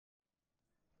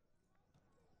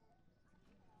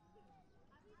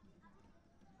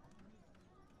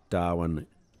Darwin,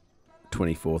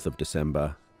 24th of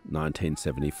December,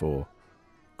 1974.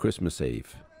 Christmas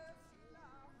Eve.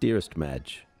 Dearest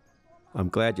Madge, I'm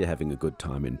glad you're having a good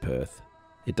time in Perth.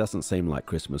 It doesn't seem like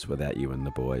Christmas without you and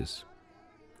the boys.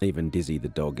 Even Dizzy the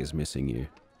dog is missing you.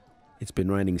 It's been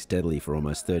raining steadily for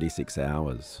almost 36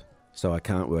 hours, so I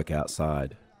can't work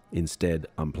outside. Instead,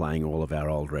 I'm playing all of our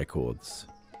old records.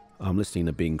 I'm listening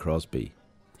to Bing Crosby,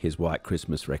 his White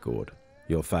Christmas record,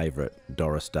 your favourite,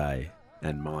 Doris Day,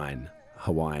 and mine,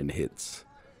 Hawaiian Hits.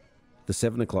 The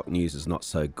 7 o'clock news is not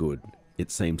so good.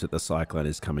 It seems that the cyclone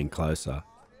is coming closer.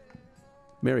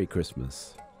 Merry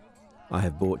Christmas. I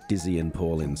have brought Dizzy and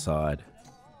Paul inside.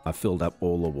 I've filled up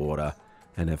all the water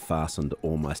and have fastened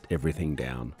almost everything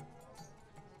down.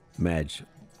 Madge,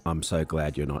 I'm so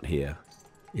glad you're not here.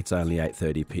 It's only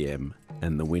 8:30 p.m.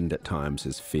 and the wind at times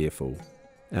is fearful.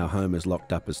 Our home is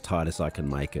locked up as tight as I can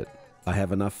make it. I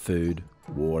have enough food,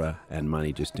 water and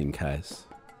money just in case.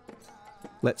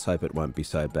 Let's hope it won't be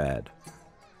so bad.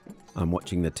 I'm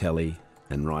watching the telly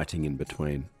and writing in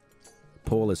between.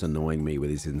 Paul is annoying me with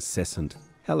his incessant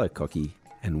 "hello cocky"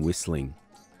 and whistling.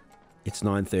 It's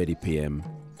 9:30 p.m.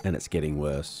 and it's getting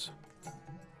worse.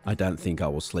 I don't think I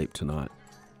will sleep tonight.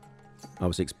 I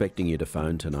was expecting you to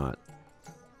phone tonight.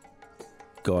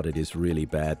 God, it is really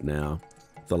bad now.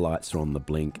 The lights are on the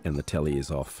blink and the telly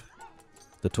is off.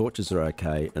 The torches are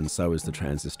okay and so is the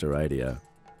transistor radio.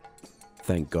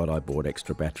 Thank God I bought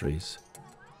extra batteries.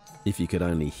 If you could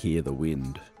only hear the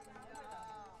wind.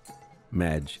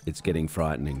 Madge, it's getting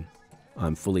frightening.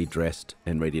 I'm fully dressed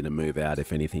and ready to move out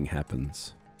if anything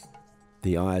happens.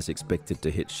 The eye is expected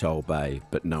to hit Shoal Bay,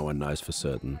 but no one knows for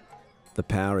certain. The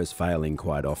power is failing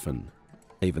quite often.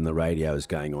 Even the radio is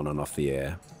going on and off the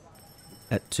air.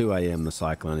 At 2 a.m. the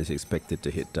cyclone is expected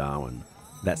to hit Darwin.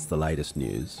 That's the latest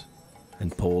news.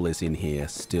 And Paul is in here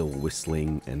still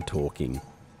whistling and talking.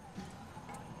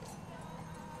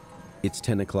 It's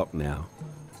 10 o'clock now,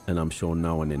 and I'm sure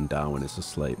no one in Darwin is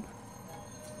asleep.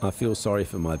 I feel sorry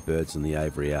for my birds in the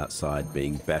aviary outside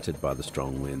being battered by the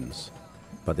strong winds,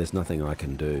 but there's nothing I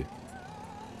can do.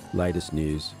 Latest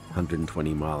news,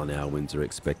 120-mile-an-hour winds are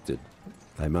expected.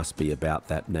 They must be about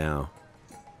that now.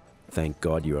 Thank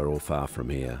God you are all far from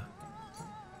here.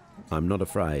 I'm not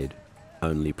afraid,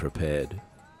 only prepared.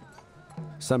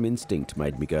 Some instinct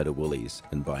made me go to Woolies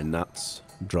and buy nuts,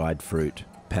 dried fruit,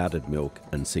 powdered milk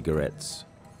and cigarettes.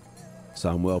 So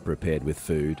I'm well prepared with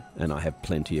food and I have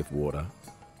plenty of water.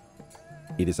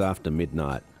 It is after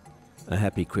midnight. A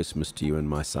happy Christmas to you and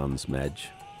my sons, Madge.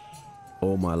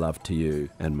 All my love to you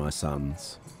and my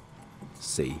sons.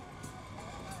 C.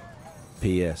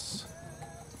 P.S.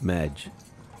 Madge,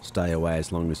 stay away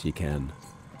as long as you can.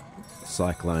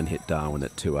 Cyclone hit Darwin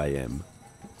at 2 a.m.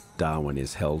 Darwin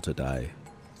is hell today.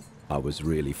 I was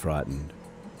really frightened.